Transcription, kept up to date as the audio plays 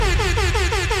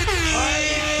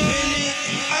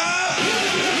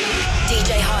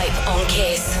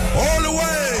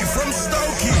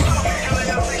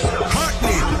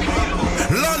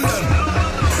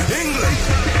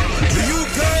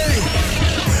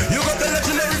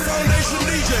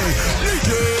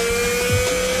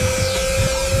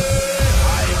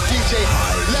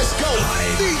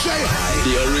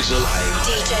is alive.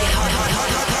 DJ Hype.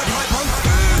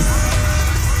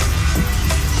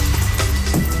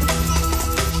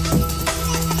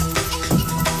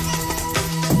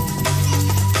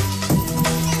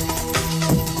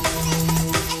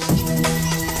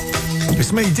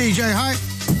 It's me, DJ Hype.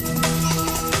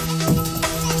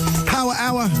 Power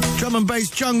Hour, drum and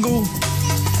bass jungle.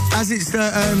 As it's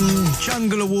the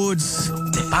Jungle Awards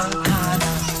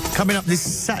coming up this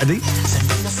Saturday.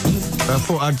 I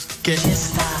thought I'd get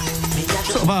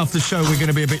sort of after the show. We're going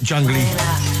to be a bit jungly,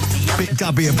 a bit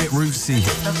dubby, a bit rootsy.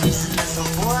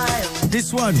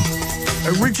 This one,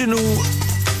 original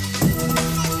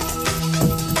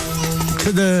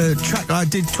to the track I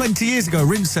did 20 years ago,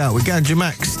 Rinse Out with Ganja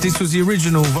Max. This was the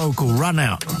original vocal, Run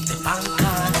Out.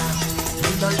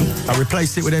 I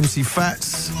replaced it with MC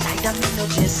Fats.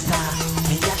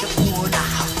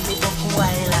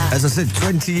 As I said,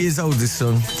 20 years old, this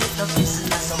song.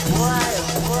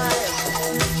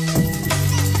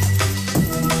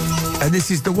 And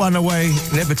this is the one away,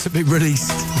 never to be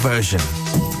released version.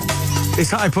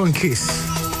 It's Hype on Kiss.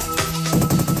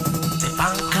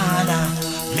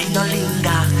 Me no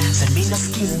linger, so me no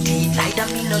skin deep, neither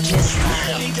me no jester.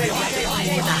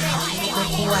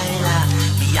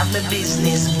 Me have my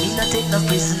business, me no take no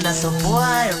prisoner. So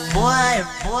boy.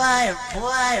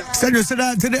 Send us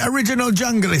out to the original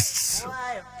junglists.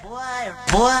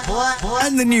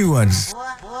 And the new ones.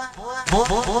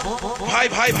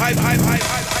 Hype.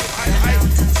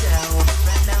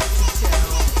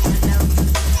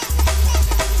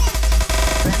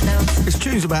 This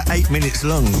tune's about 8 minutes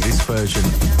long, this version.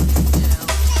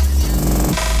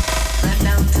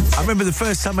 I remember the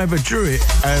first time I ever drew it,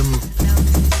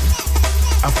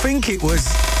 I think it was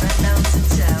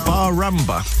Bar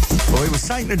Rumba, or it was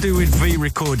something to do with V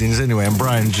Recordings anyway, and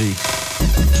Brian G.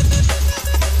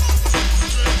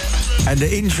 And the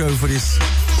intro for this,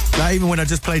 like even when I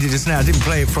just played it just now, I didn't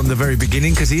play it from the very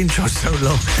beginning because the intro's so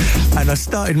long. And I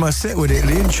started my set with it, and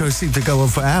the intro seemed to go on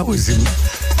for hours. And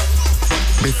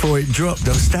before it dropped,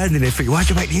 I was standing there thinking, why'd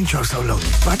you make the intro so long?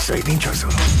 Why'd you make the intro so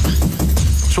long?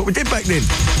 That's what we did back then.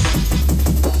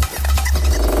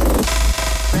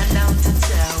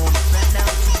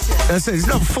 As I said, it's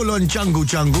not full-on jungle,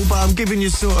 but I'm giving you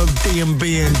sort of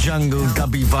D&B and jungle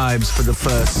dubby vibes for the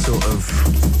first sort of...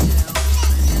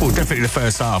 Well, definitely the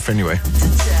first half, anyway.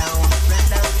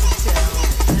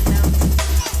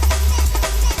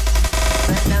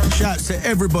 Shouts to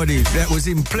everybody that was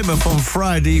in Plymouth on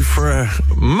Friday for a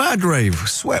mad rave.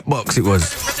 Sweatbox it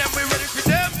was.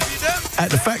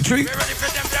 At the factory.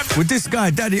 With this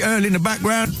guy, Daddy Earl, in the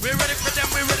background. We're ready for them.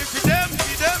 We're ready for them.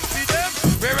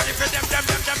 We're ready for them. We're ready for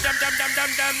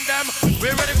them.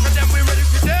 We're ready for them. We're ready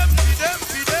for them. We're ready for them.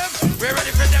 We're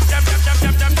ready for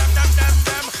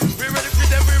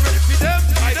them.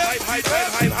 Hype.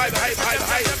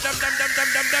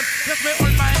 Just me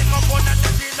hold my hand up on that.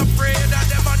 I'm afraid that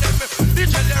them and them. The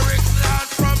lyrics land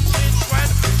from since when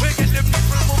we get the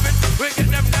people moving, we get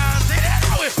them dancing.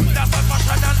 That's a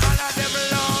fashion and all of them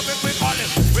love it. We call it.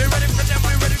 We're ready for them.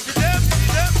 We're ready for them.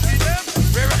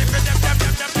 We're ready for them.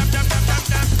 We're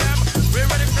ready for them. We're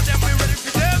ready for them.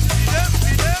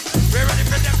 We're ready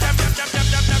for them.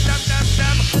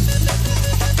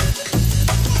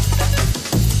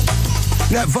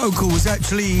 That vocal was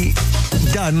actually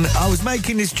done. I was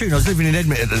making this tune. I was living in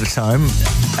Edmonton at the time,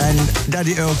 and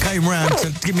Daddy Earl came round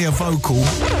to give me a vocal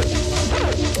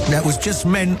that was just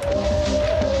meant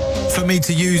for me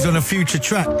to use on a future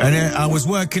track. And I was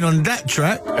working on that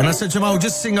track, and I said to him, I'll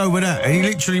just sing over that. And he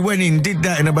literally went in, did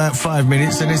that in about 5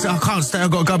 minutes, and he said, I can't stay,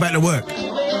 I've got to go back to work.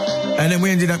 And then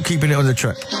we ended up keeping it on the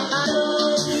track.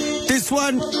 This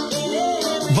one,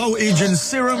 Voltage and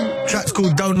Serum, track's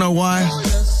called Don't Know Why.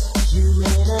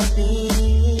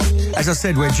 As I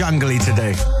said, we're jungly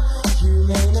today.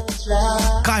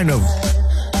 Kind of.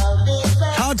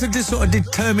 Hard to just sort of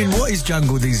determine what is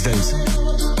jungle these days.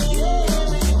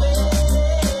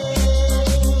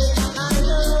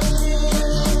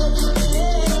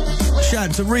 Shout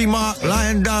out to Remark,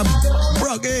 Lion Dub,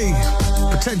 Brocky,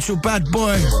 Potential Bad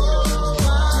Boy,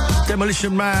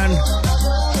 Demolition Man,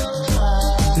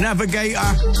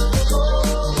 Navigator,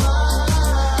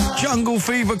 Jungle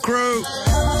Fever Crew.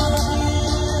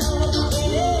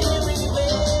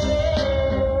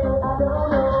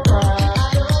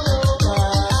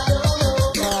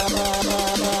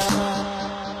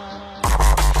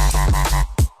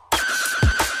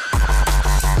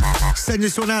 Send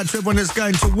this one out to everyone that's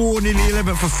going to Warning the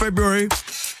 11th of February.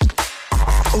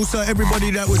 Also,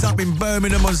 everybody that was up in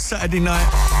Birmingham on Saturday night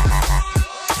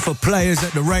for Players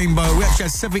at the Rainbow. We actually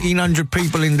had 1,700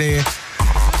 people in there.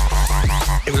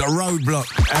 It was a roadblock,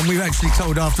 and we've actually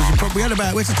told afterwards. We had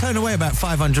to turn away about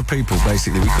 500 people.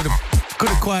 Basically, we could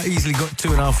have quite easily got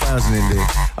 2,500 in there.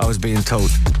 I was being told.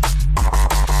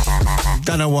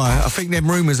 Don't know why. I think them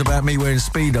rumours about me wearing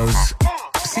Speedos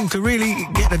seem to really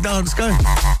get the dance going.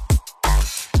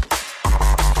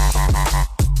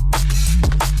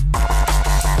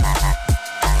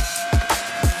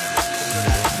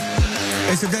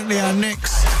 Incidentally, our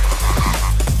next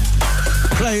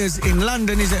players in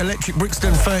London is at Electric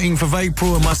Brixton, 13th of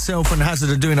April, and myself and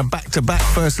Hazard are doing a back-to-back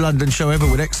first London show ever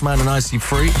with X-Man and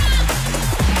IC3.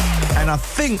 And I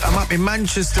think I might be in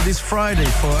Manchester this Friday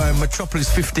for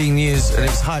Metropolis 15 years, and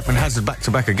it's Hype and Hazard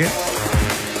back-to-back again.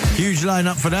 Huge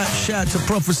lineup for that. Shout out to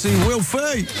Prophecy, Will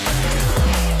Fee.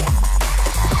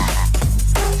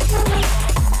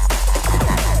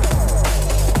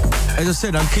 As I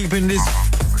said, I'm keeping this,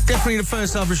 definitely the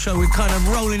first half of the show, we're kind of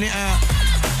rolling it out.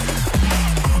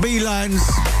 B-lines,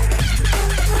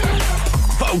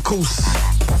 vocals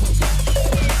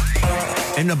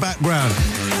in the background.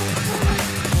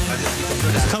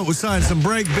 It's Total Science and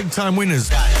Break, big time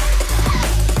winners.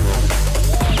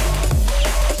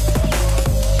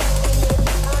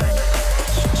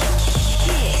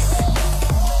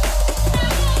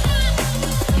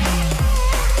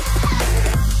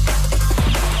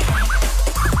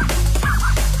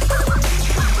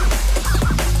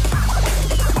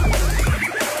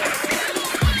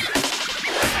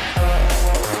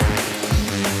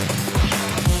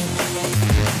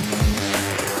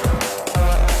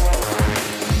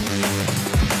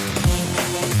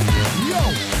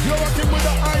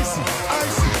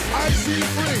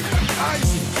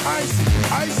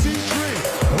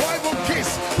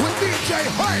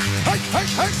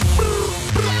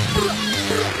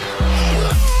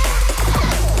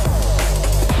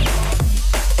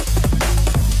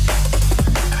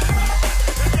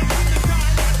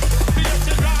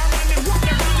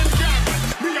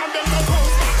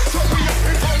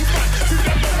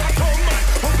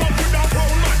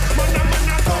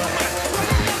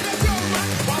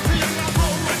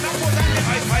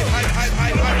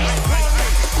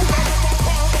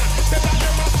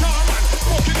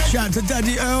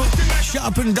 Shut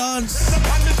Up and Dance,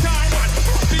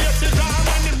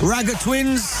 Ragga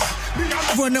Twins,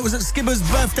 everyone that was at Skibber's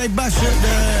birthday bash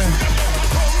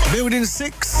at Building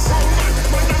 6,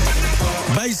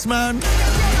 Bassman.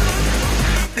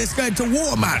 Let's go to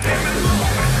Waterman.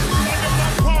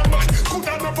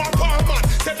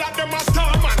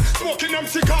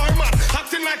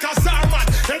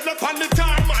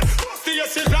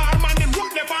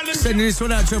 Sending this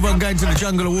one out to everyone going to the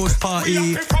Jungle Awards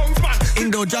party,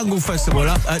 Indoor Jungle Festival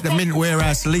up at the Mint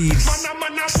Warehouse, Leeds,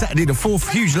 Saturday the 4th,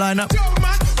 huge lineup.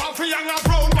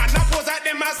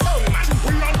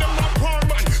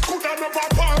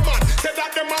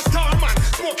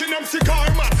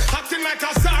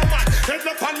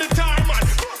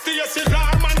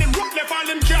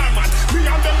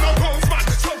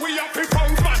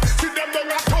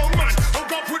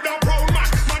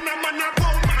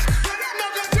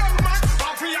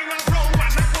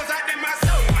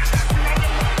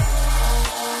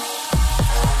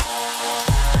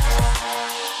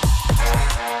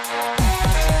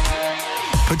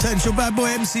 Potential bad boy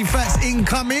MC Fats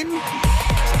incoming.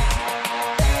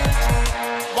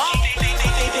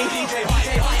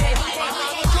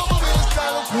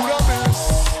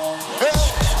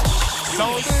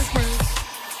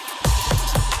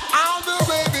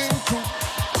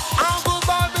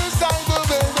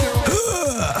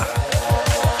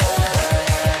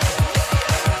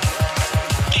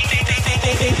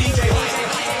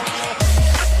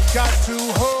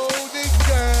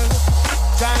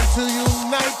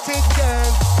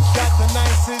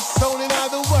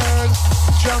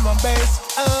 Drum and bass,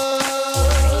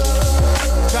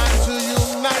 time to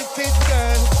unite it,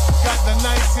 girl. Got the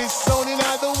nicest sound in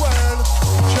the world.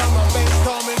 Drum and bass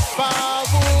coming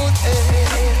forward,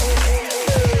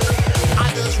 I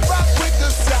just rock with the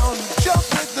sound, jump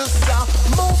with the sound,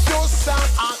 move your sound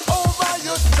all over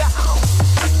your town.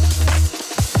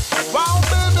 Wow,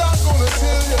 baby, I'm gonna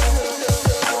tell you.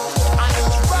 I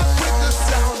just rock with the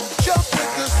sound, jump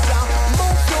with the sound,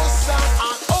 move your sound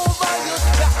all over your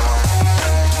town.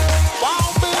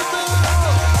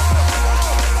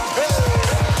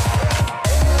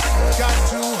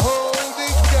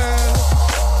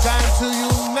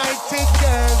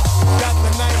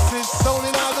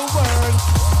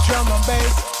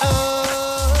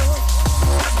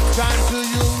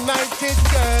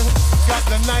 Got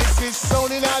the nicest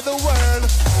sound in the world.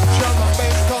 Drum and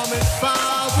bass coming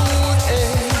forward,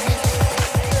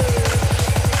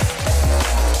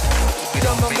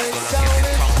 Drum and bass sound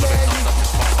is ready.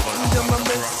 Drum and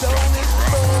bass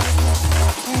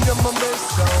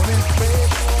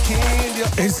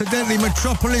Incidentally,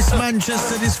 Metropolis,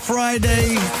 Manchester, this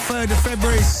Friday, 3rd of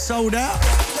February, is sold out.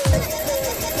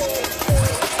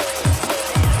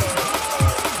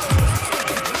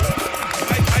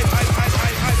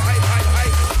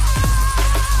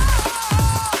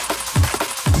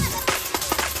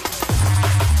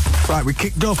 Right, we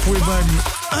kicked off with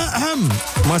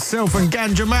myself and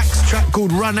Ganja Max, track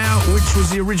called Run Out, which was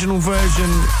the original version,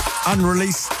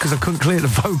 unreleased because I couldn't clear the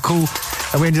vocal,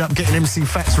 and we ended up getting MC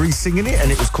Fats re-singing it, and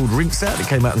it was called Rinse Out. It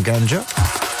came out on Ganja.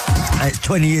 And it's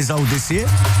 20 years old this year.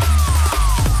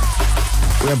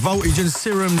 We have Voltage and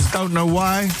Serums, Don't Know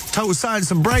Why. Total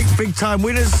Science and Break, big time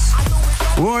winners.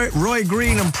 Roy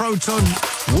Green and Proton,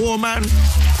 Warman.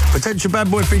 Potential Bad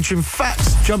Boy featuring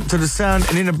Fats, Jump to the Sound,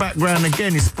 and in the background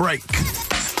again it's Break.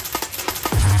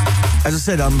 As I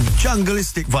said, I'm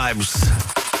jungleistic vibes.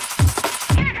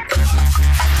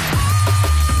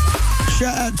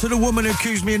 Shout out to the woman who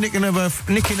accused me of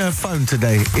nicking her phone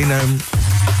today.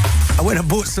 I went and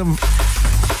bought some,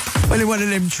 in one of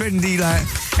them trendy, like,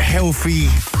 healthy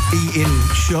eating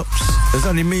shops. There's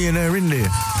only me and her in there.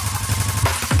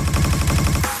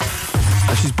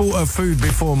 And she's bought her food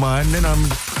before mine, then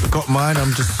got mine,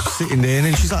 I'm just sitting there, and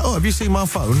then she's like, oh, have you seen my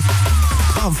phone?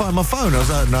 I can't find my phone. I was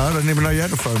like, no, I didn't even know you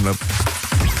had a phone, love.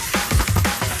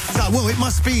 She's like, well, it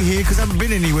must be here because I haven't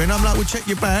been anywhere. And I'm like, well, check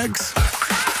your bags.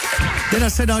 Then I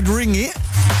said I'd ring it,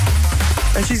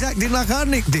 and she's acting like I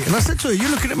nicked it. And I said to her, you're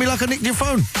looking at me like I nicked your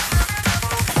phone.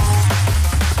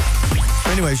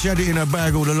 Anyway, she had it in her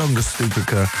bag all along, the stupid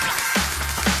cur.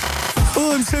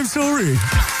 Oh, I'm so sorry.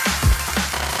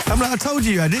 I'm like, I told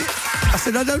you had it. I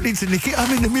said, I don't need to nick it,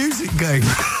 I'm in the music game.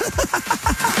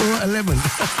 All right, 11.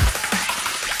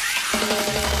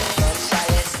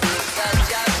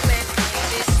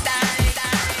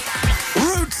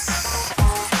 Roots!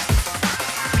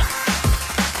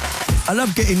 I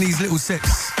love getting these little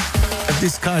sets of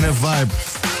this kind of vibe,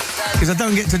 because I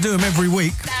don't get to do them every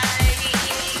week.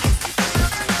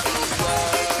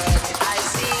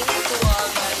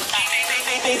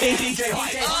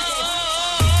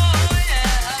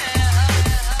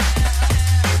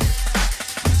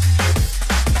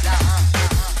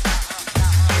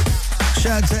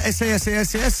 Shout out to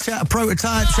SAS, shout out to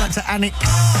Prototype, shout out to Annex,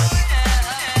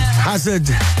 Hazard.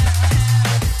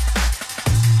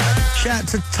 Shout out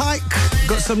to Tyke,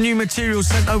 got some new material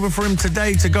sent over for him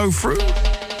today to go through.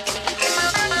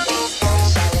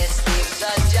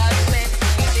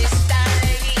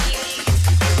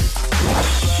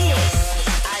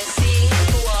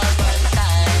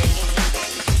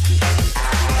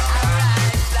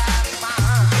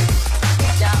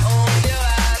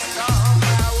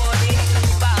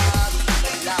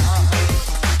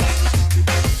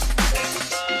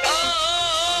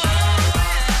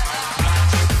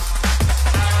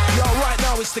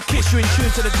 You're in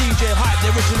tune to the DJ Hype, the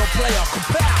original player.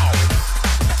 Kapow!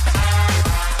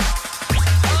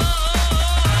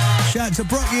 Shout out to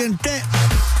Brocky and Det.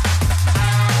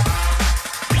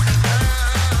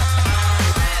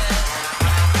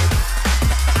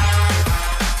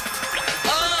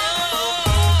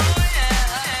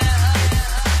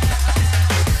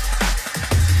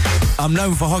 I'm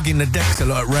known for hogging the decks a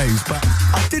lot at raves, but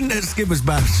I didn't at Skipper's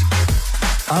Bash.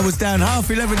 I was down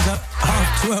 11:30 to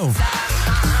 12:30.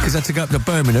 Because I took up to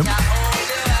Birmingham.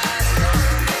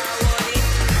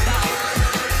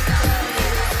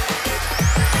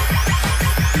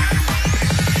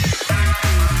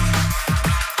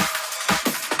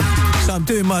 So I'm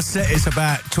doing my set, it's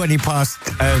about 20 past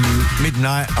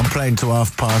midnight, I'm playing till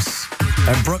past.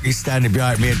 And Brocky's standing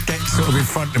behind me and Det's sort of in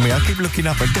front of me. I keep looking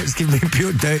up and Det's giving me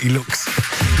pure dirty looks.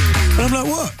 And I'm like,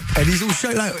 what? And he's all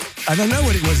showing like, and I know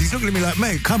what it was, he's looking at me like,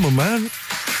 mate, come on, man.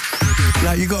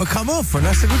 Like, you got to come off. And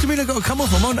I said, what do you mean I got to come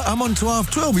off? I'm on to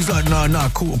 12:30. He's like, no,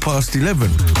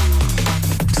 11:15.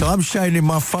 So I'm showing him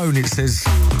my phone. It says,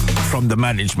 from the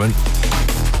management,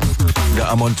 that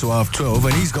I'm on to 12:30.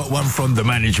 And he's got one from the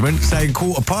management saying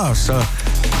 15:15. So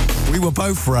we were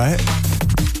both right.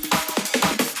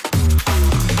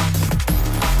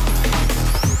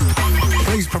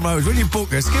 Please, promoters, when you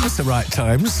book us, give us the right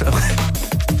times.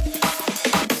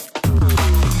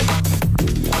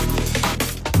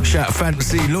 Shout out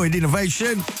Fantasy, Lloyd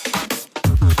Innovation.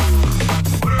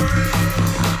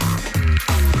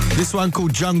 This one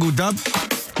called Jungle Dub.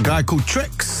 A guy called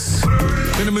Trex.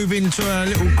 Gonna move into a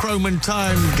little Chrome and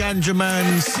Time, Ganja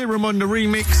Man, Serum on the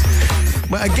remix.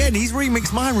 But again, he's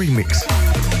remixed my remix.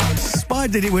 Spy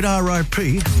did it with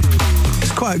R.I.P.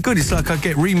 It's quite good. It's like I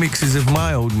get remixes of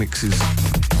my old mixes.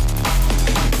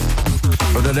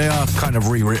 Although they are kind of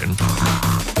rewritten.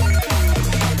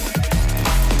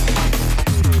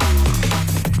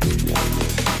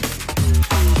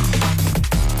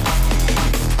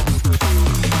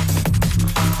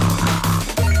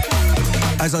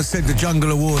 as I said, the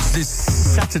Jungle Awards this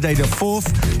Saturday the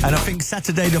 4th, and I think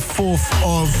Saturday the 4th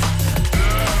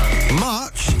of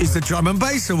March is the Drum and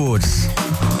Bass Awards.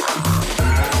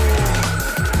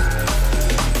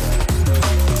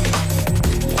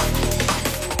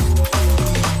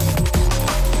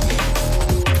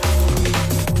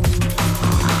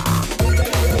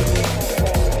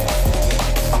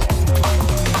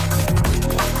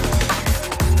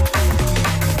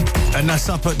 And that's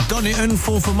up at Donington,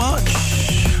 4th of March.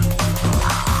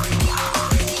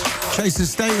 Chasing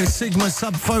Status, Sigma,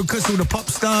 Sub Focus, all the pop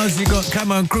stars. You got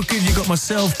Camo and Crooked, you got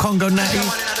myself, Congo Natty.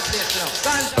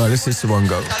 Oh, this is the one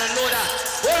go.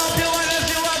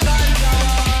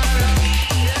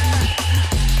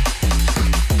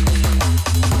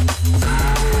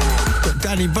 Got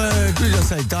Danny Bird, who did I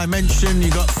say? Dimension,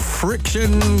 you got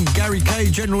Friction, Gary K,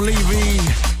 General Levy.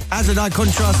 Hazard Eye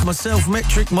Contrast, myself,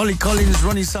 Metric, Molly Collins,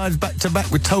 Ronnie Sides back to back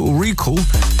with Total Recall.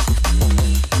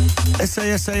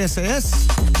 SAS,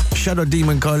 Shadow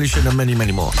Demon Coalition, and many,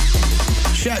 many more.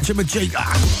 Shout out to Majika.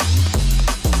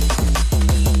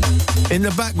 In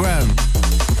the background,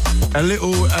 a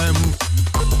little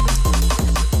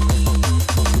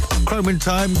Chrome and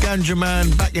Time, Ganja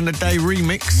Man, Back in the Day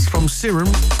remix from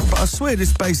Serum. But I swear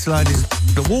this bass line is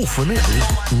The Wolf, isn't it?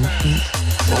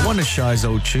 Well, one of Shy's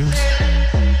old tunes.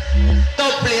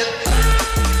 Don't play it.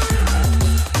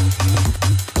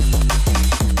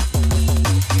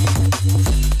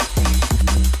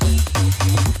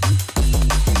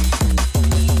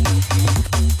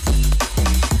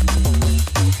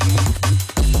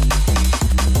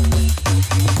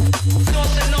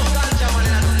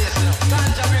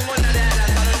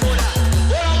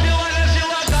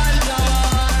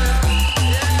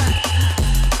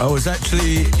 I was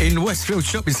actually in Westfield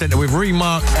Shopping Centre with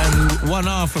Remark and one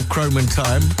half of Chrome and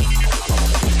Time.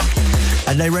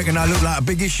 And they reckon I look like a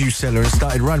big issue seller and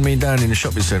started running me down in the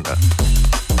shopping centre.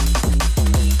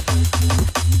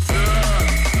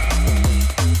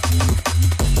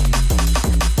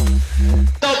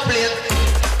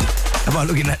 Am I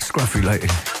looking that scruffy lately?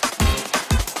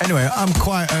 Anyway, I'm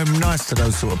quite nice to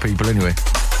those sort of people anyway.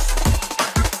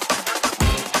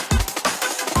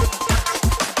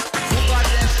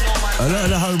 A lot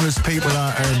of the homeless people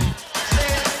are,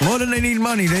 more than they need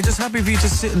money, they're just happy for you to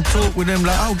sit and talk with them.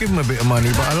 Like, I'll give them a bit of money,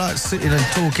 but I like sitting and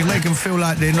talking, make them feel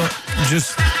like they're not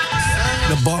just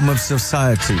the bottom of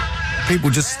society.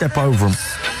 People just step over them.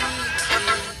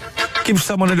 Give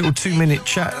someone a little 2-minute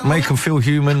chat, make them feel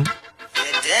human.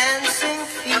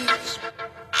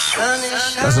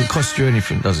 Doesn't cost you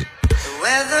anything, does it?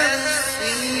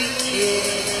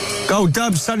 Gold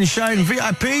Dub, Sunshine,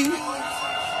 VIP.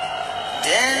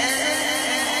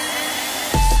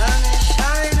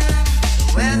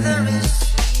 Weather is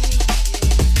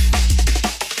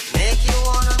make you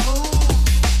wanna move,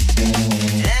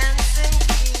 dancing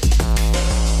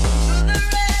to the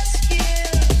rescue.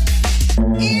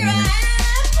 Here I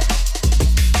am.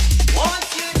 Want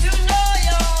you to know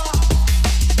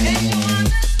can you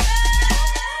understand?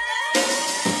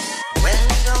 When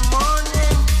the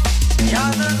morning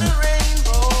gather the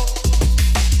rainbow.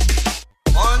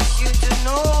 Want you to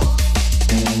know.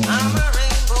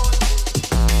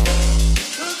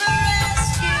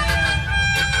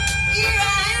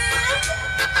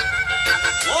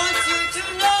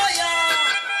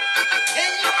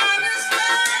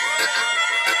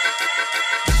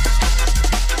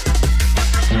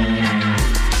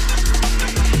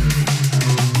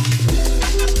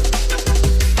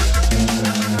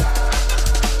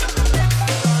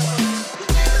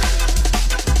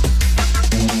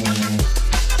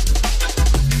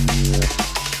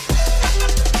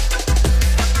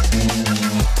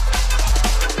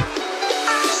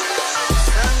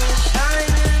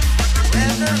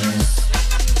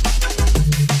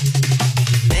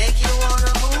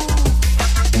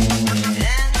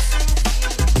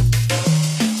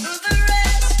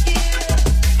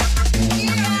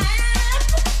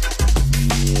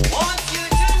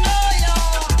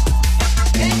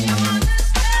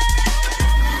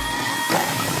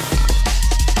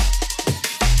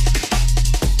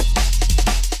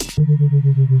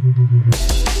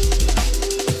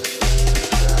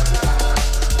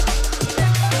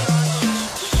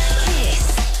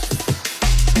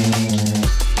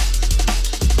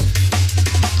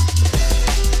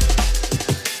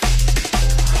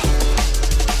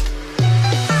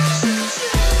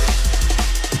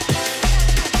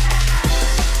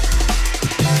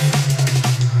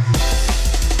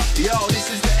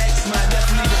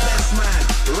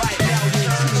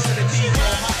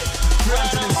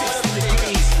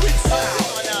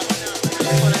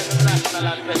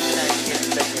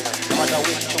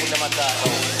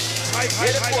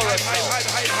 Hear the chorus now.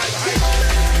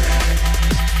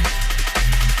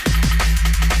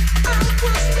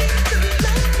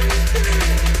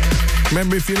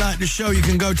 Remember, if you like the show, you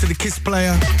can go to the Kiss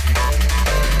player.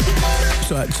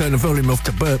 So I turn the volume off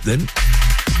to burp then.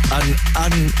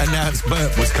 Unannounced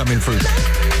burp was coming through.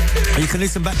 You can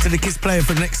listen back to the Kiss player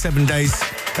for the next 7 days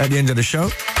at the end of the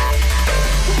show.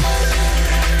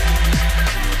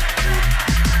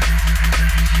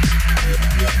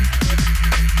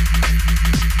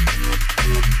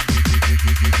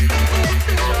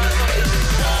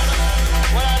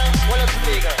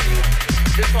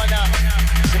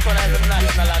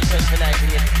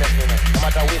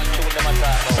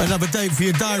 Another date for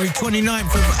your diary,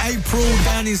 29th of April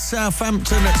down in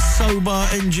Southampton at Sober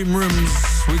Engine Rooms.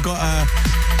 We've got a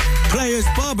Players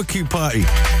Barbecue Party.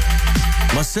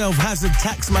 Myself, Hazard,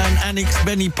 Taxman, Annex,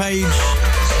 Benny Page.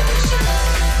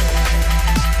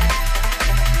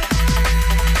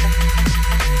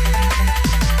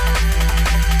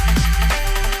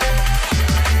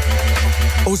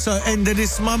 Also, end of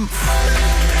this month,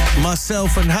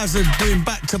 myself and Hazard doing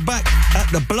back-to-back at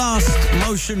the Blast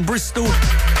Motion Bristol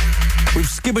with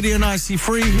Skibbity and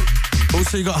IC3.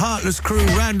 Also, you got Heartless Crew,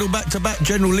 Randall back-to-back,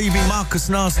 General Levy, Marcus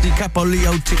Nasty, Capo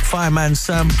Leo, Tick, Fireman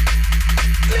Sam.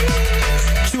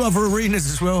 2 other arenas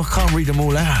as well. I can't read them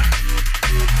all out.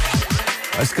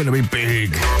 That's going to be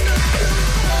big.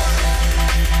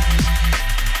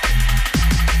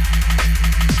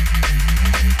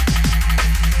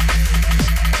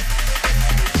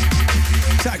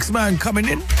 Taxman coming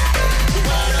in.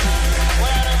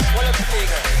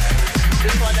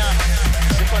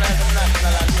 This one has a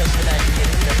national anthem tonight.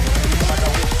 No matter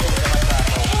which tune them attack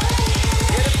now.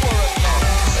 Hear the chorus now.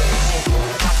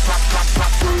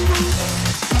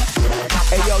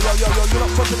 Hey, yo, you're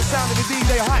locked onto the sound of the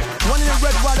DJ Hype. Running in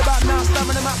red right about now,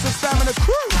 Stamina Max and Stamina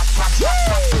Crew.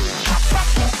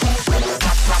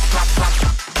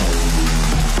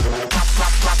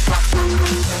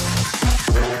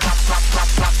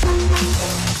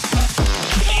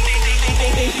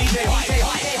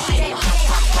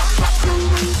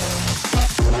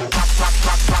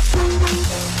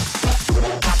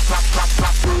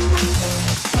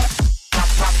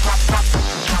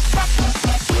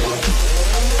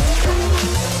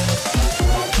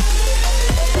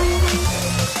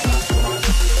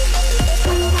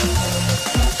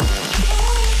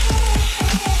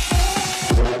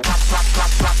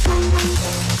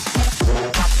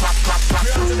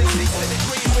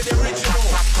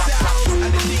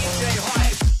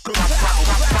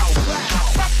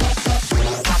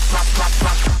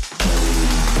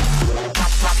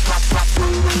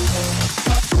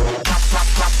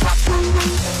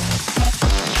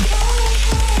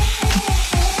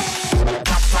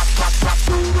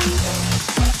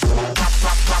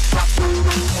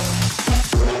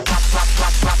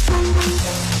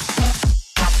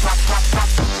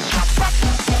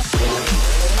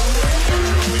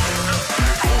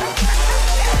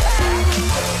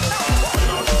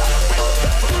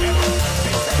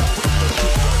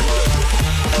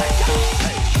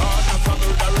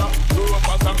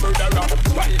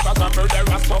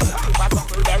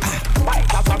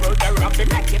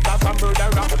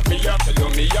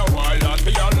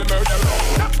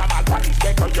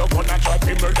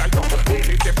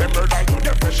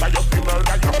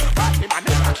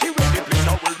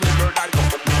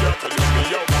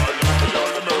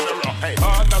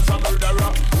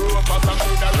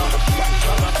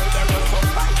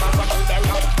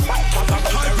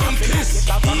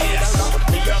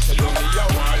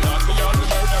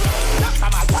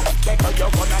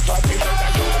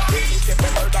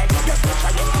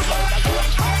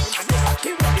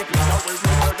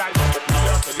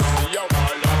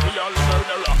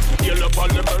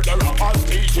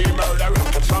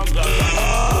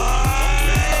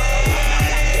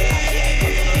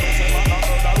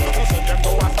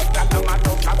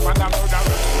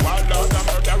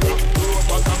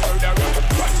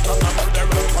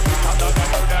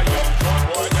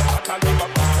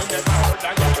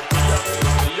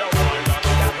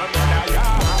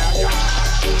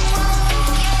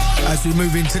 As we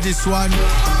move into this one,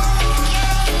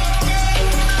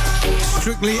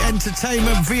 Strictly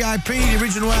Entertainment VIP, the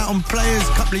original out on Players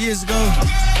a couple of years ago.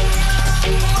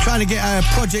 Trying to get a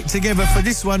project together for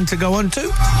this one to go on to.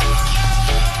 This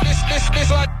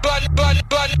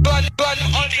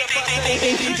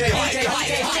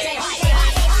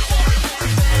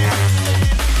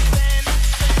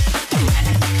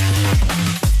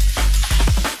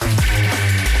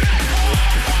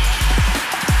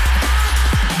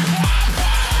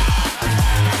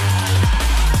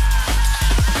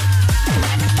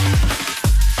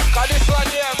one,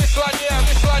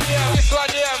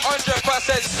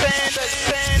 100% sand.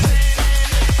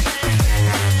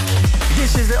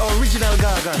 This is the original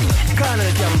Gargan,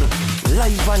 Colonel Campbell,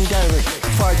 live and direct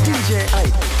for DJ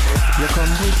Hype. You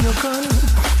come with your gun,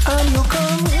 and you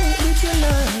come with your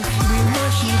knife. We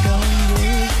mash you down,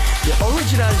 yeah. The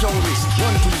original junglist,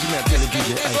 run things in the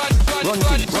DJ Hype. Run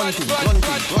things.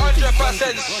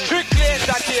 100% strictly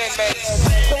entertainment.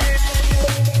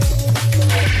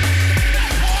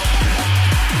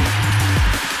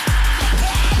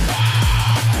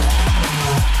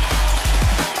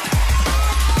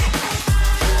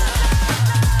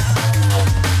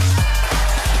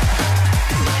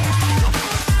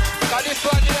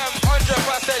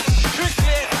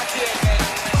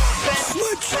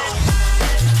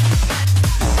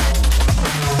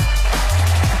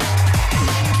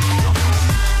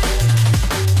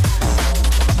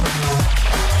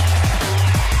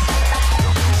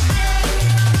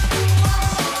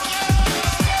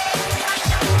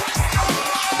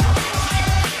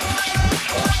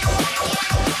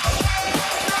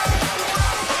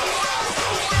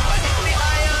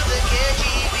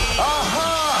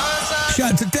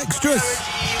 Shout to Dexterous.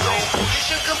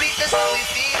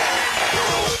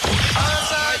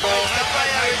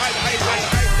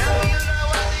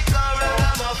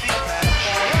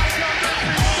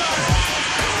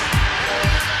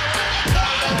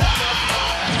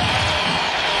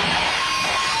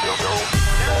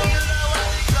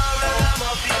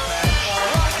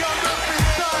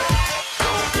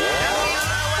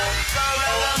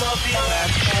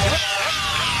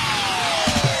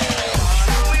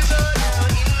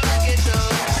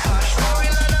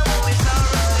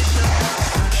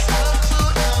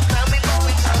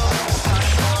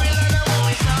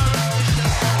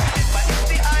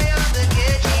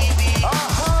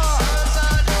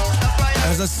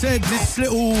 As I said, this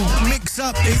little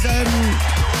mix-up is a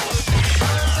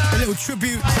little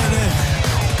tribute to the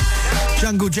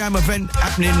Jungle Jam event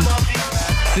happening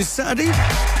this Saturday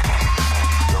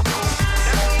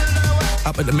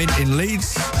up at the Mint in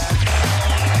Leeds.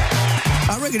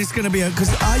 I reckon it's going to be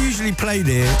because I usually play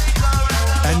there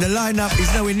and the lineup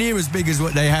is nowhere near as big as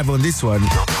what they have on this one,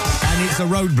 and it's a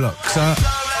roadblock, so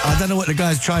I don't know what the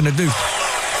guy's trying to do.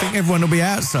 I think everyone will be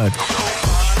outside.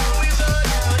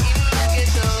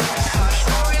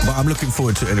 But I'm looking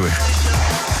forward to it anyway.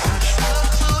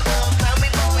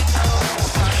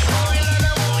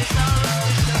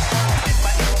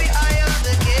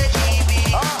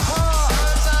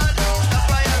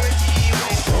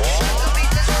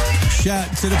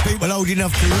 Shout to the people old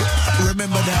enough to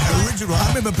remember that original. I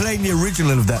remember playing the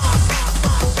original of that.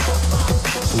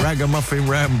 Ragamuffin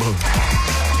Rambo.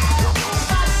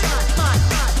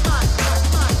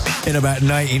 In about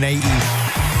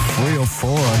 1983 or 4.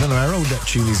 I don't know how old that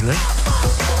tune is now.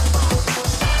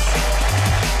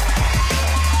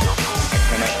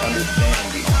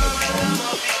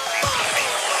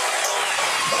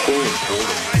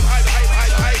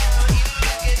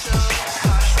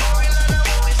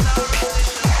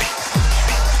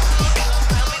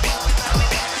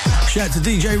 Shout out to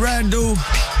DJ Randall,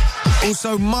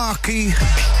 also Marky.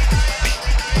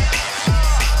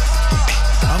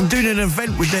 I'm doing an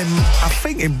event with them, I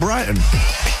think in Brighton.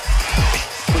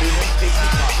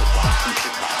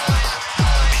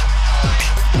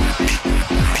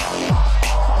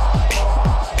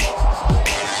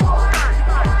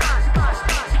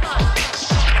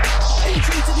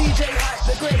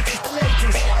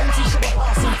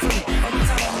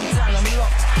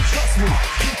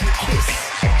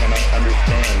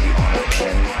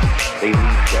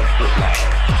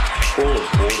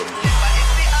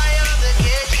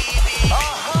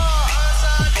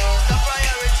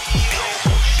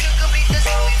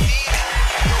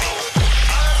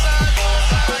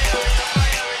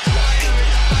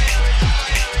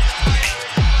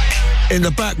 In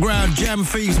the background, Jam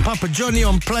Thieves, Papa Johnny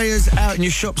on Players, out in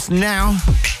your shops now.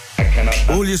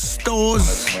 All your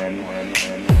stores.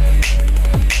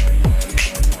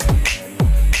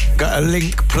 Got a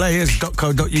link,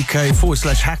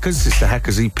 players.co.uk/hackers. It's the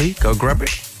Hackers EP. Go grab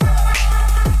it.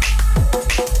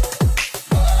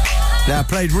 Now, I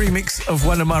played remix of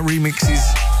one of my remixes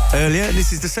earlier.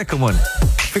 This is the second one. I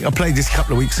think I played this a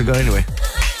couple of weeks ago anyway.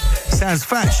 Sounds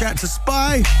fat. Shout out to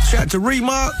Spy. Shout out to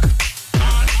Remark.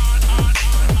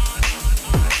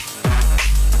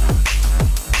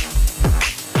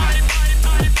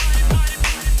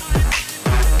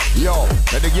 Yo,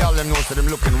 let the girl them know so them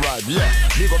looking right. Yeah,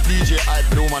 big up DJ Hype,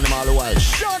 the woman them all the while.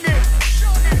 Shug it!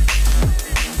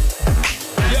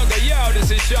 Yo, this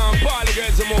is Sean Paul, the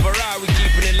girls are move right. We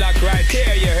keeping it locked right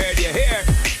here. You heard, you hear.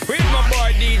 With my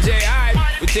boy DJ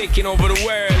Hype. We're taking over the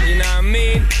world, you know what I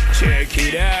mean? Check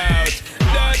it out.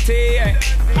 Dirty.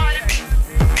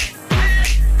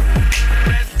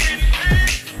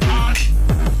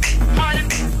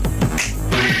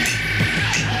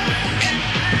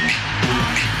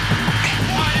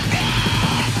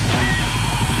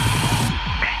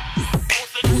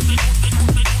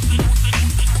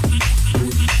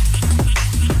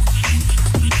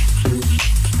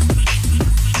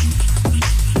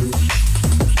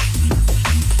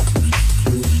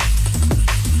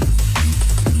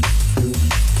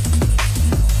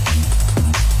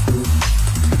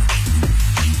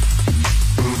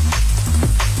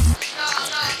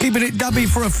 Keeping it dubby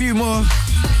for a few more.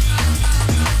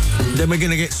 Then we're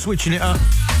gonna get switching it up.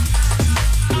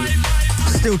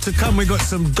 Still to come, we got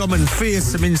some Dom and Fierce,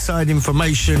 some inside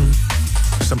information,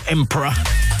 some Emperor,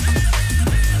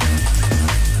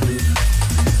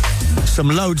 some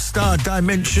Lodestar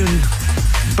Dimension,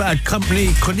 Bad Company,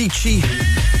 Konichi,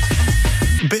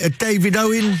 bit of David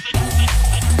Owen.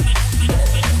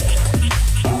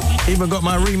 Even got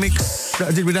my remix that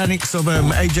I did with Annex of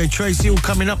AJ Tracy all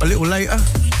coming up a little later.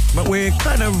 But we're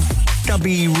kind of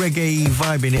dubby reggae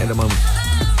vibing it at the moment.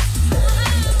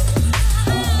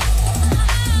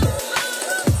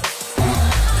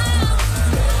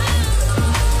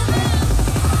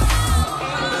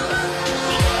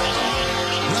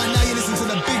 Right now you listen to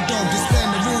the big dog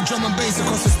displaying the real drum and bass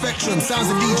across the spectrum. Sounds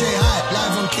of DJ Hype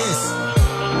live on Kiss.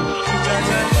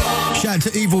 Shout out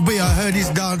to Evil B. I heard his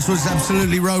dance was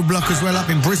absolutely roadblock as well up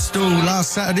in Bristol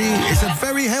last Saturday. It's a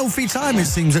very healthy time, it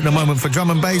seems, at the moment for drum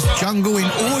and bass jungle in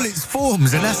all its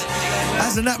forms, and that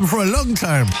hasn't happened for a long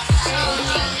time.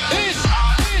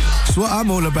 It's what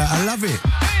I'm all about. I love it.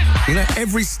 You know,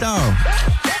 every style.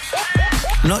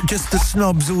 Not just the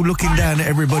snobs all looking down at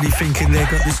everybody thinking they've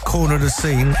got this corner of the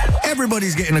scene.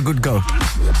 Everybody's getting a good go.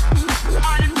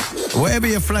 Whatever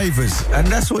your flavours. And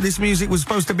that's what this music was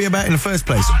supposed to be about in the first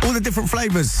place. All the different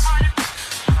flavours.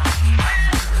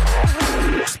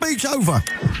 Speech over.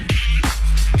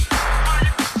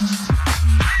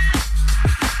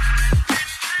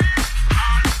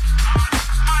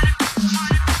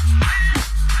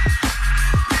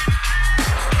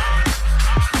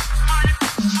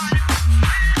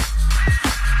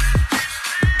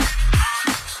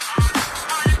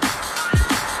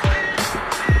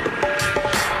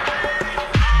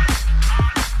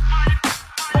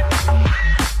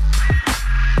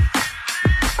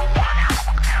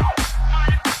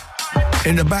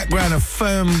 In the background, a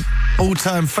firm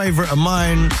all-time favourite of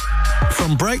mine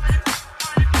from Break.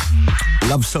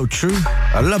 Love So True.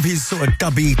 I love his sort of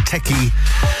dubby, techie.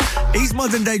 He's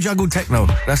modern day jungle techno.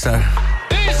 That's a...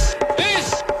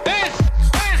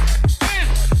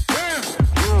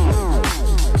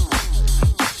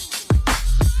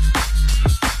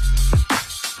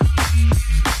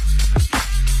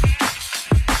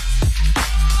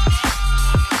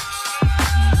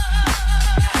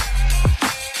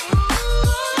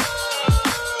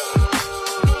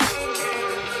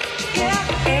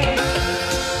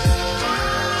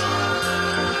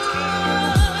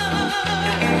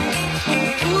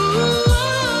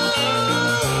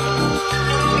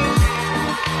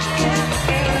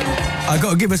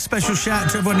 Got to give a special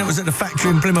shout to everyone that was at the factory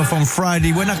in Plymouth on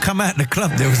Friday. When I come out the club,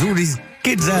 there was all these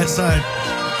kids outside.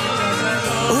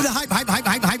 All the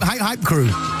hype crew.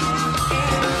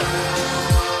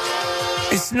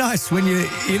 It's nice when you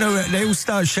know, they all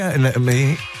start shouting at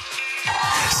me.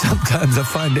 Sometimes I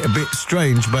find it a bit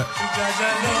strange, but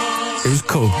it was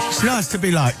cool. It's nice to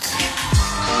be liked.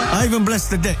 I even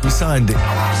blessed the deck and signed it.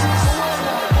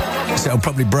 So it'll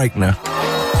probably break now.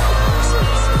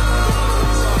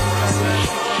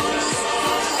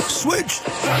 Switch.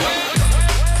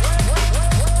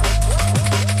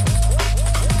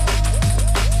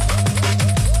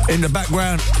 In the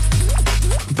background,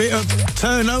 bit of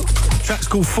Turno, track's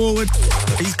called Forward.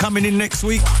 He's coming in next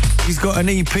week. He's got an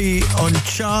EP on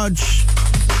Charge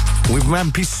with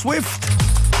Rampy Swift.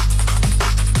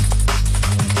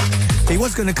 He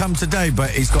was going to come today,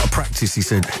 but he's got to practice, he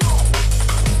said.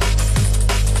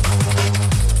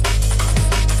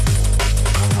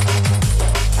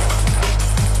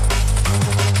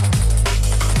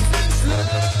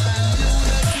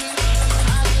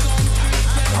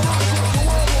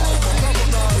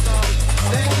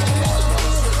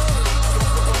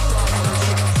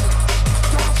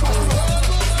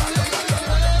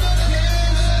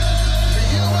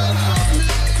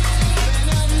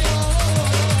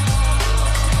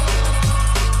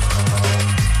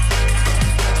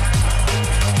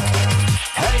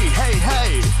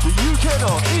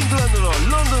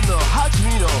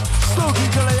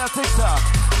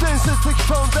 This is Big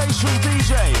Foundation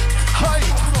DJ. Hype,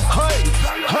 hype,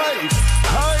 hype,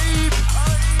 hype.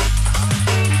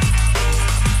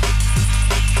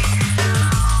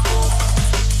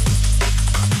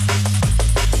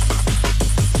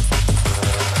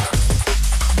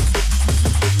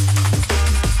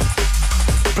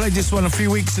 Played this one a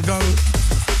few weeks ago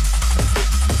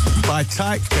by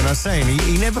Tyke, and I was saying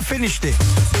he never finished it.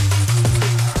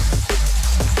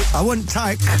 I want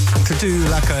Tyke to do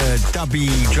like a dubby,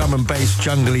 drum and bass,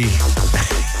 jungly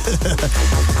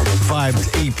vibed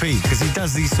EP, because he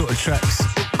does these sort of tracks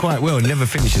quite well and never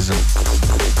finishes them.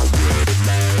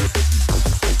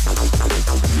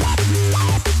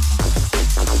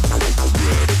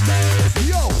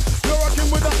 Yo, you're rocking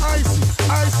with the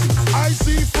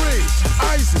icy free,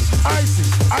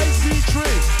 icy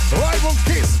tree. Rival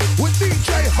Kiss with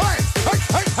DJ Hype.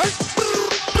 Hey.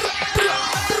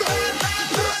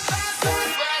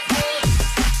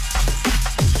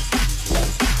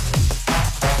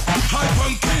 Hype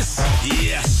on Kiss,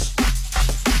 yes.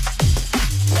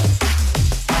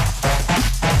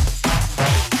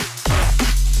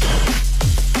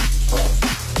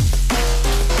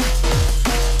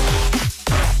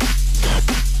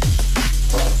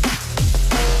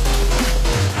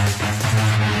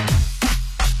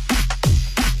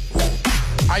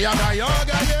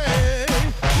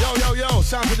 Yo,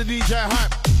 sound for the DJ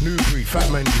Hype. New breed,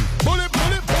 Fat Man D. Bullet.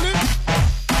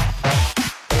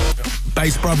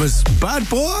 Bass Brothers, bad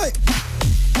boy.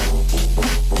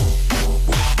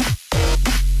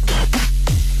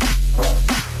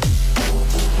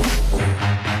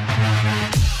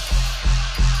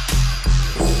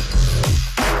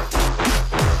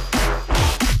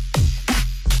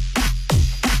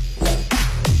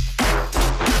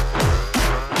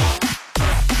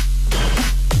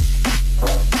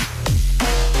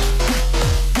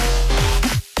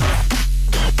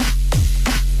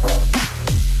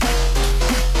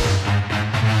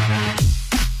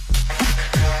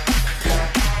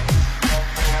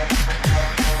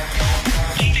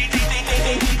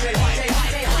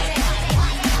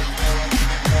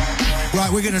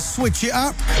 We're going to switch it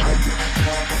up.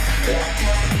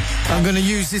 I'm going to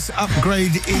use this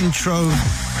upgrade intro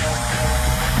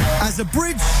as a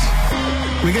bridge.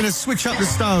 We're going to switch up the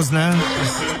styles now.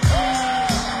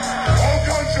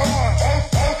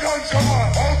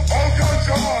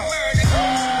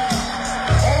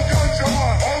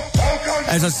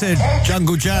 As I said,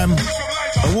 Jungle Jam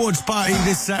awards party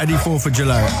this Saturday, 4th of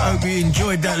July. I hope you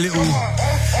enjoyed that little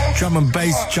drum and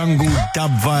bass jungle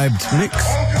dub vibed mix.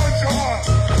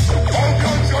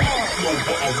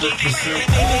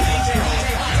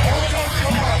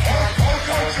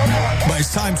 But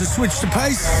it's time to switch the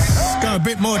pace, go a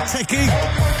bit more techie.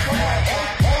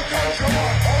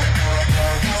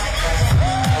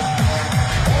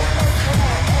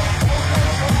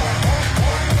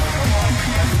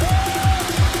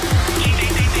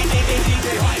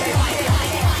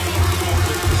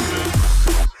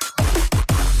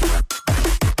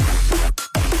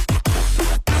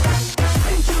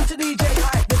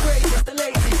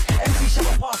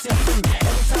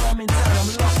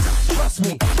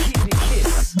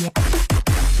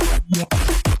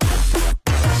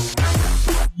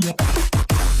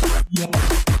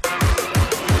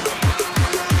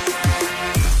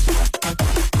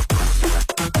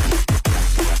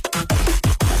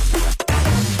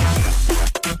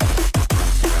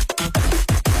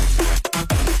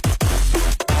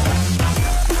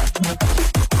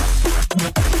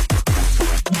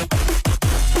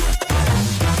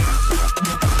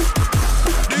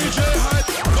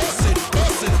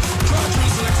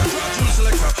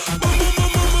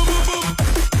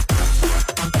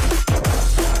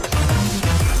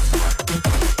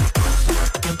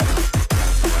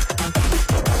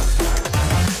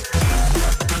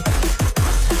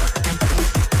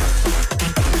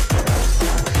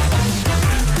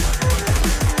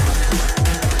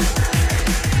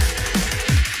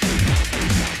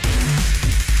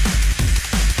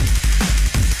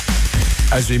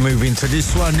 As we move into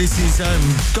this one, this is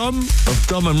Dom of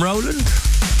Dom and Roland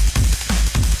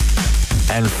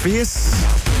and Fierce,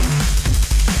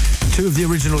 two of the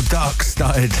original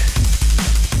dark-starred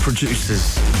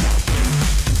producers.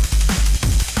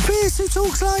 Fierce, who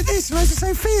talks like this? And I just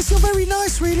say, Fierce, you're very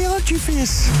nice, really, aren't you,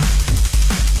 Fierce?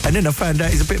 And then I found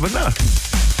out he's a bit of a nut.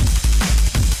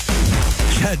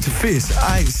 Shout out to Fierce.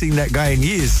 I ain't seen that guy in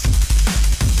years.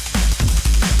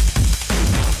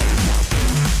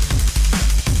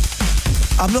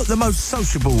 I'm not the most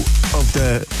sociable of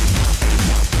the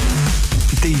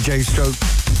DJ stroke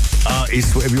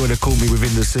artists, whatever you want to call me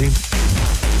within the scene.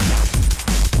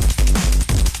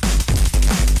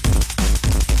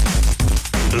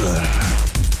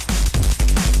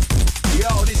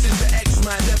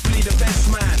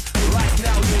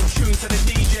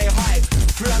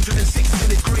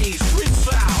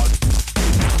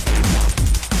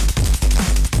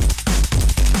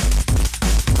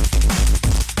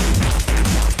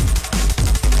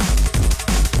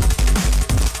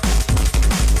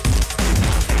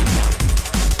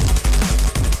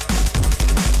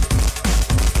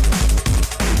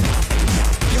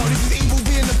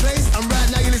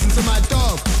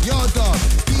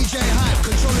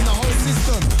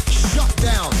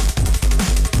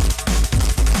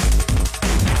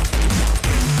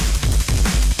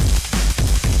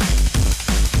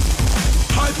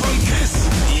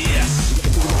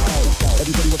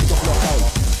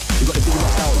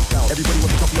 Everybody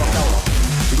wants to drop you off down.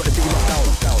 We got the thing locked down.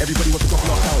 Everybody wants to drop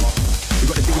you off down. We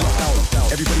got the thing locked down.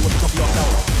 Everybody wants to drop you off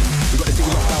down. We got the thing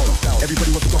locked down.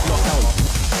 Everybody wants to drop you off down.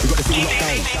 We got the thing locked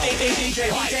down.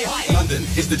 London,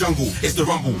 it's the jungle, it's the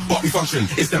rumble, but we function.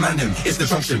 It's the man them, it's the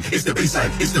junction, it's the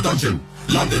baseline, it's the dungeon.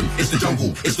 London, it's the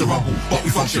jungle, it's the rumble, but we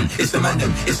function. It's the man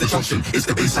them, it's the junction, it's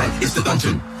the baseline, it's the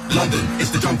dungeon. London, it's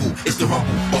the jungle, it's the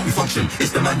rumble, but we function.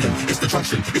 It's the man them, it's the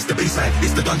junction, it's the baseline,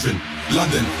 it's the dungeon.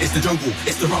 London, it's the jungle,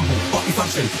 it's the rumble, but we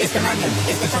function. It's the man them,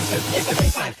 it's the junction, it's the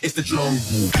baseline, it's the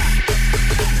jungle.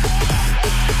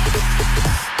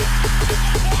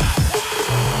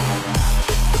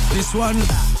 This one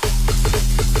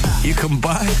you can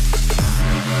buy.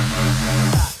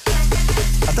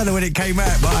 I don't know when it came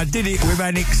out, but I did it with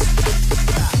Annex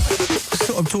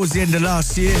sort of towards the end of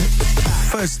last year.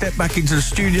 First step back into the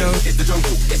studio.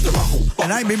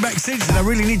 And I ain't been back since, and I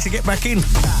really need to get back in.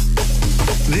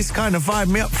 This kind of fired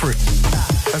me up for it.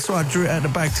 That's why I drew it out of the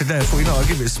bag today. I thought, you know, I'll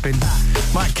give it a spin.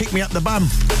 Might kick me up the bum. We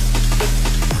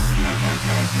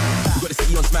got the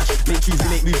city on smash. Make tunes, we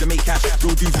make moves and make cash.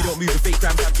 Real dudes, we don't move with fake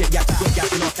crap. Get gas, we got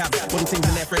gas in our cap. Model things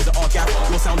and their friends are our gap.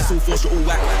 Your sound is so forced, you're all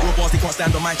whack. Your bars, they can't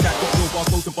stand on my track. Got real bars,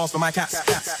 potent bars for my cats.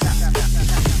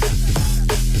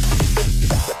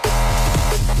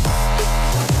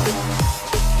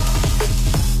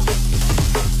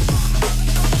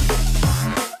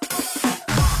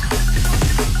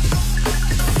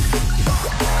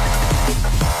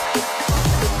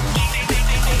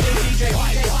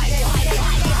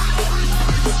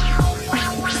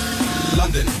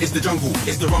 It's the jungle,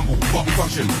 it's the rumble, but we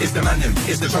function. It's the man them,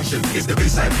 it's the junction, it's the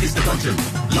baseline, it's the dungeon.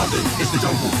 London, it's the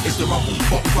jungle, it's the rumble,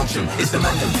 but we function. It's the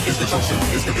man them, it's the junction,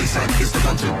 it's the baseline, it's the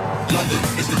dungeon. London,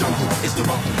 it's the jungle, it's the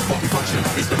rumble, but we function.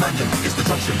 It's the man them, it's the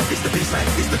junction, it's the baseline,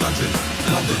 it's the dungeon.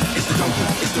 London, it's the jungle,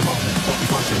 it's the rumble, but we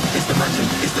function. It's the man them,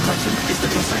 it's the junction, it's the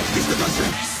baseline, it's the dungeon.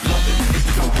 London, it's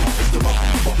the jungle, it's the rumble,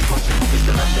 but we function. It's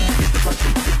the man them, it's the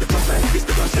junction, it's the baseline,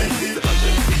 it's the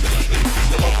dungeon, it's the dungeon, it's the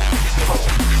dungeon,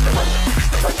 it's the rumble, it's the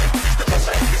function, it's the man them, it's the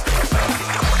junction.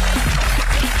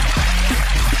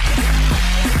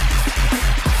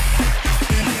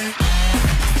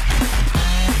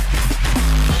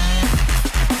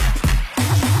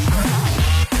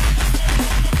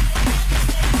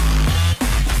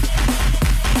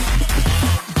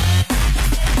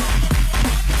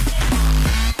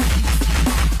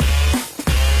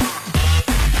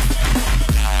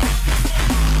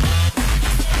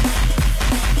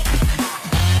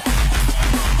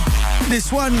 This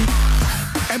one,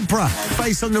 Emperor,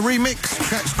 Face on the remix.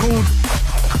 Track's called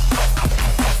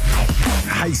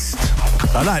Haste.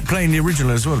 I like playing the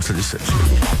original as well to this,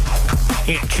 actually.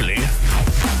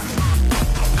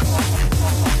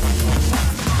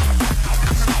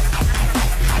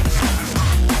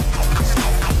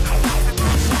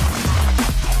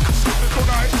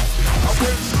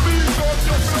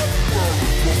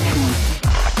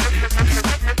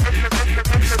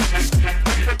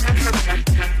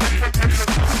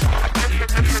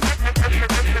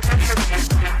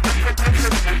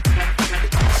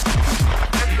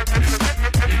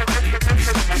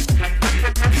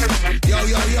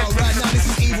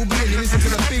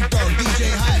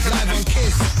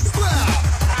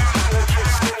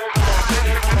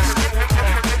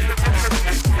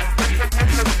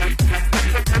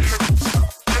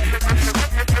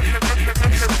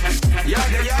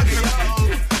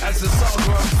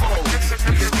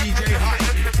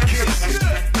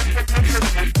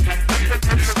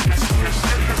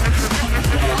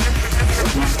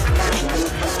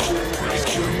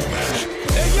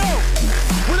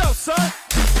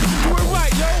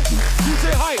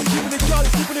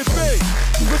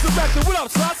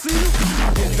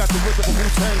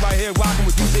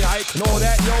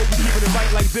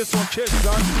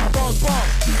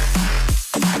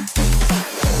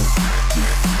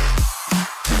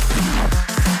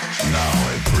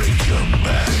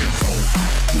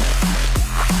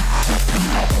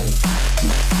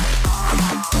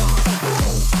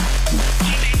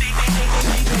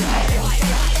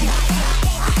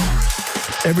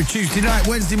 Every Tuesday night,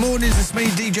 Wednesday mornings, it's me,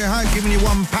 DJ Hype, giving you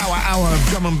 1 power hour of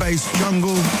drum and bass jungle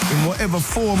in whatever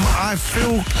form I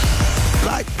feel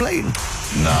like playing.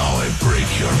 Now I break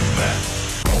your back.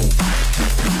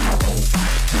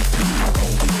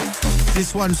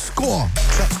 This one's Score.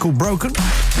 Track's called Broken.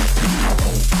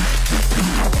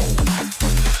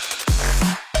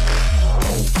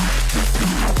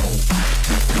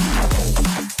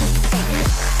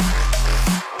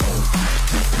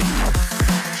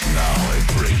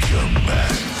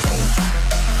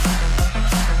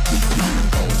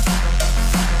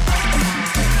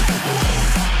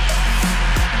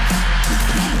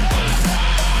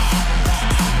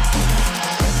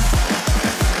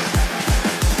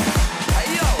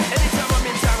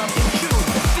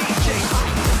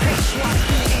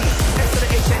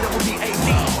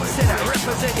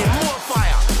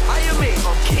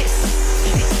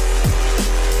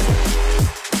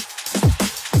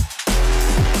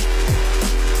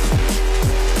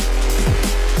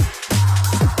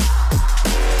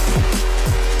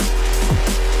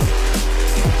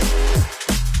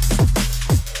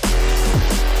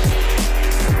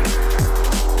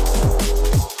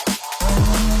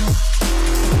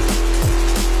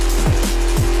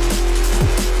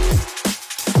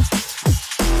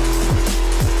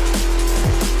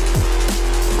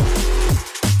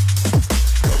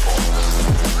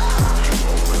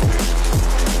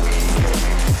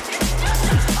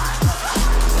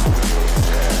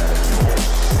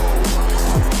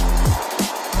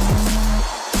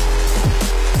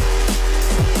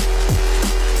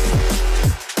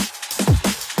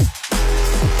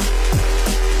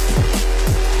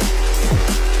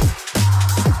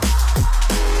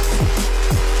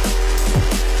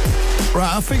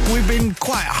 Right, I think we've been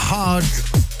quite hard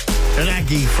and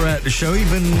aggy throughout the show.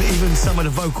 Even some of the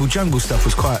vocal jungle stuff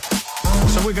was quite...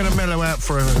 So we're going to mellow out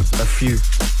for a few.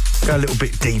 Go a little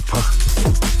bit deeper.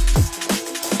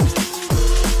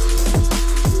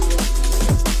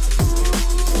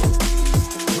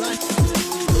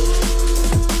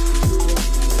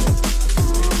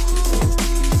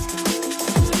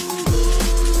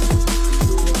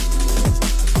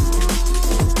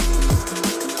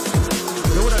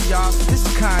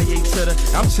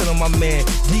 I'm chillin' my man,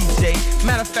 DJ.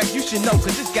 Matter of fact, you should know,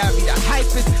 cause this guy be the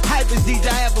hypest DJ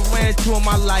I ever ran into in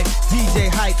my life. DJ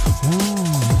Hype. Woo.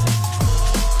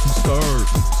 Stirred.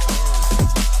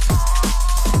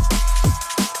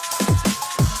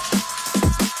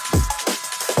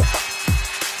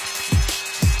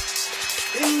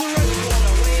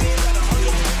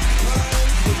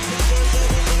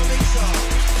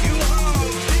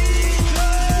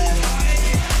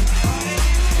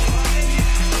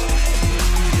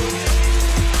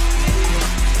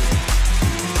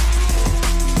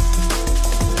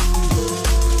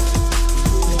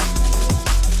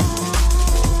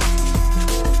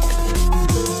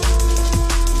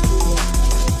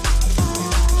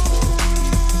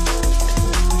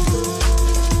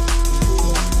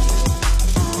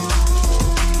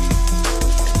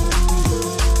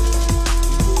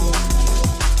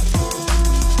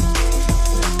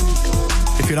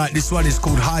 Like this one is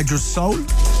called Hydra Soul,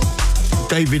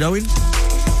 David Owen.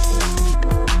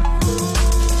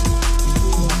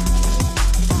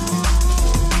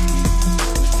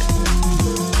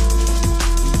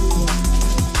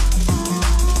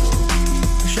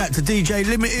 Shout out to DJ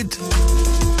Limited,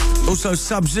 also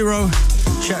Sub-Zero.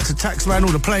 Shout out to Taxman,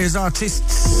 all the Players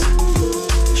artists.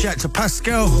 Shout out to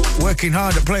Pascal, working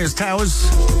hard at Players Towers,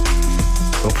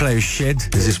 or Players Shed,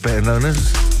 as it's better known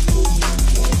as.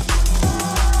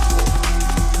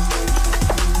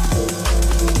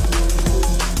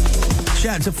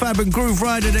 Shout out to Fab and Groove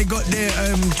Rider. They got their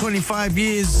 25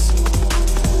 years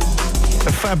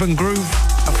of Fab and Groove.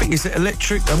 I think it's at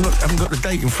Electric. I haven't got the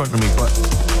date in front of me, but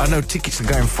I know tickets are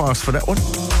going fast for that one.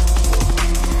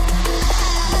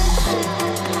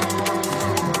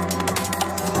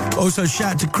 Also,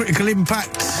 shout out to Critical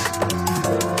Impact.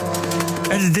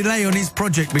 Had a delay on his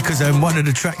project because one of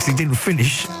the tracks he didn't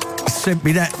finish. Sent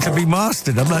me that to be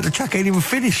mastered. I'm like, the track ain't even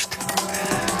finished.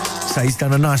 So he's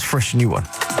done a nice, fresh new one.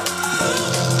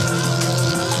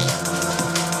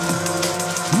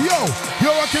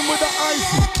 You're rocking with the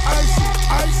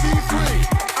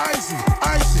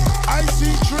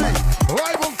icy tree.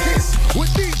 Rival Kiss with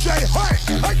DJ Hype.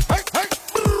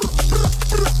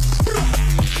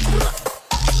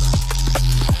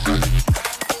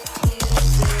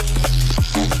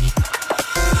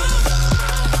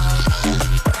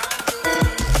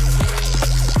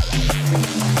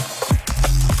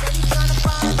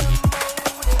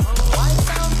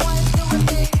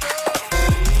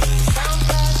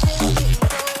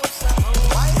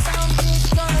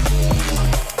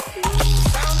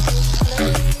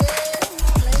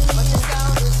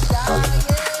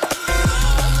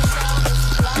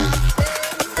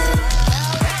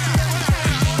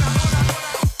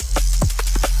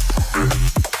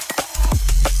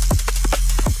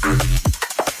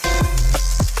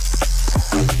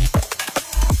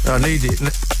 I need it.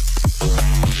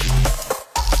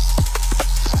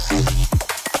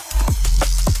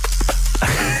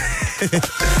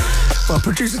 My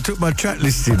producer took my track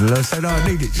listing and I said, I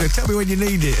need it. So tell me when you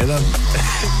need it. And I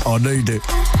need it.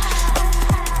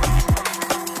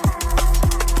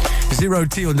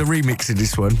 0T on the remix of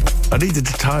this one. I needed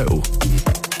the title.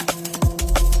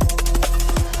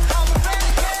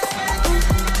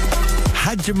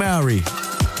 Hajimari.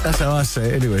 That's how I say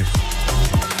it anyway.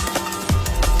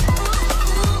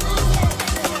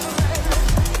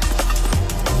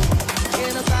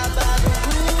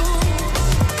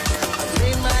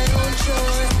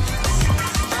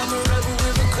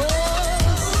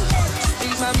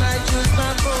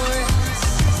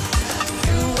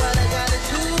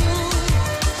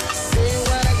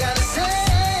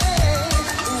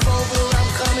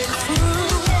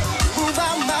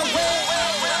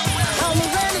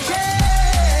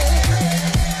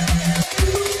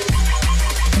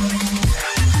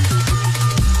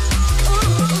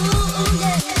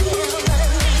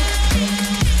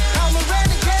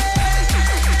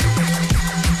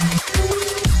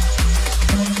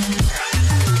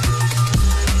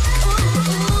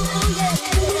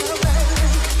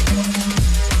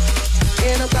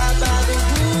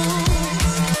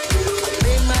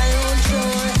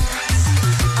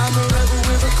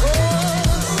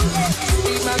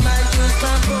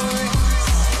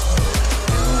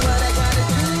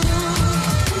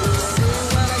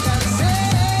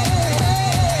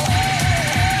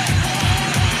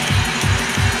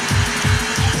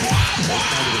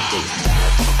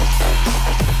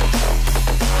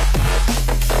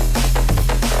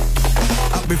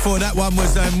 before that one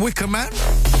was Wicker Man,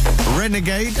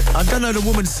 Renegade. I don't know the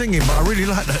woman singing, but I really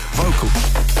like that vocal.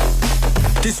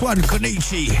 This one,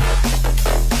 Konichi.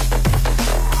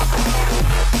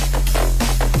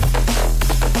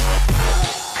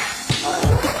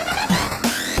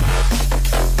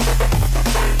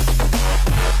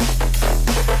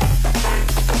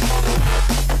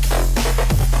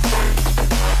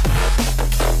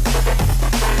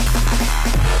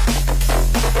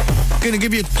 Gonna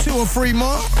give you 2 or 3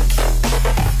 more.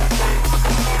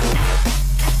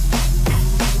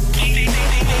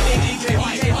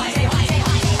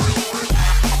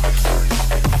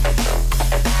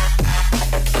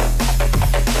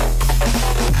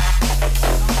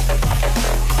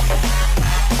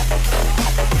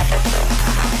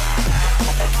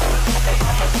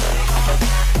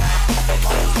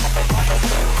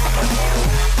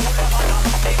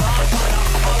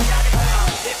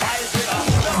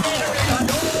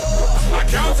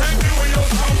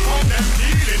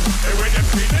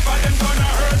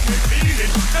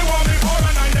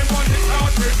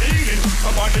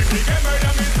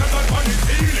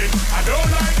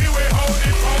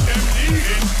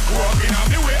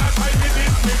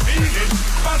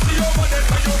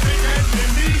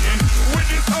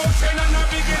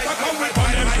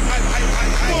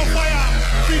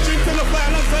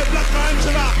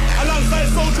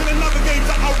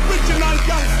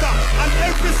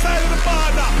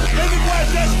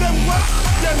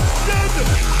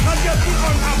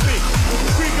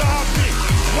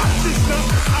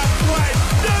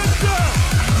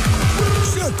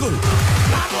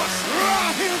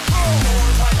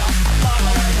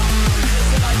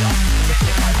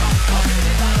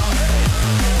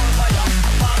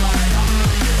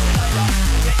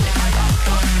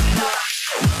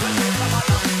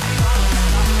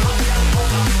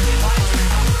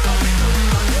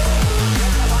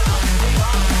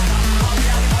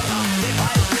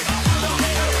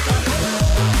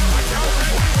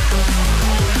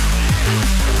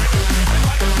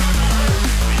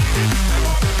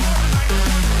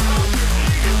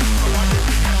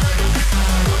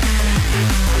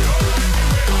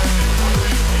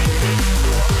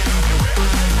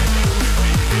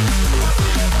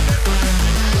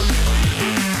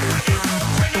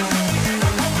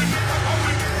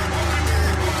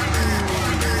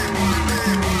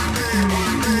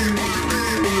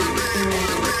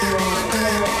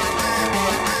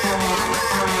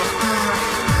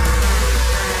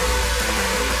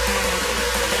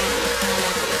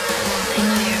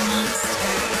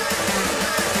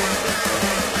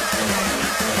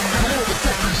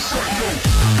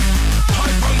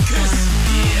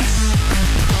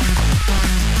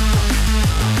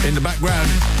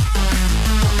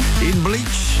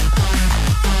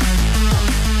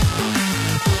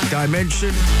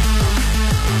 Dimension.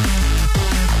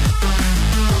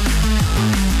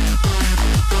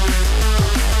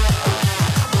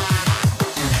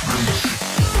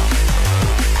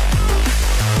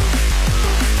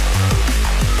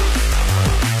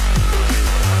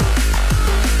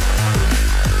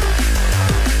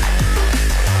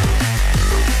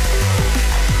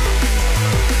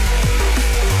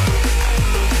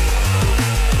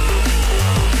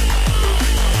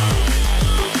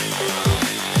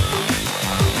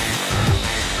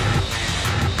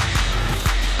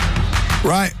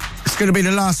 Right, it's going to be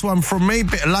the last one from me.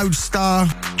 Bit of Lodestar.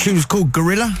 Tune's called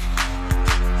Gorilla.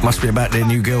 Must be about their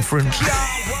new girlfriend.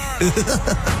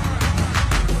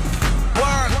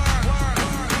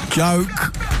 Joke.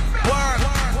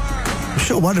 I'm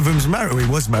sure one of them's married. He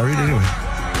was married anyway.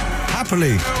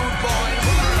 Happily.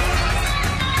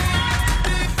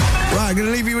 Right, I'm going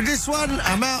to leave you with this one.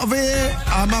 I'm out of here.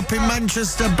 I'm up in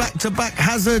Manchester, back-to-back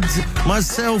Hazard,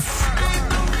 myself.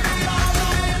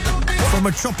 From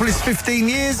Metropolis 15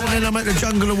 years, and then I'm at the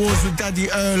Jungle Awards with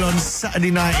Daddy Earl on Saturday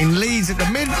night in Leeds at the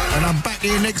Mint, and I'm back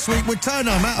here next week with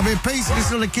Turner. I'm out of here. Peace. This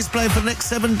is on the Kiss Play for the next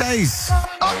 7 days.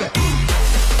 Okay.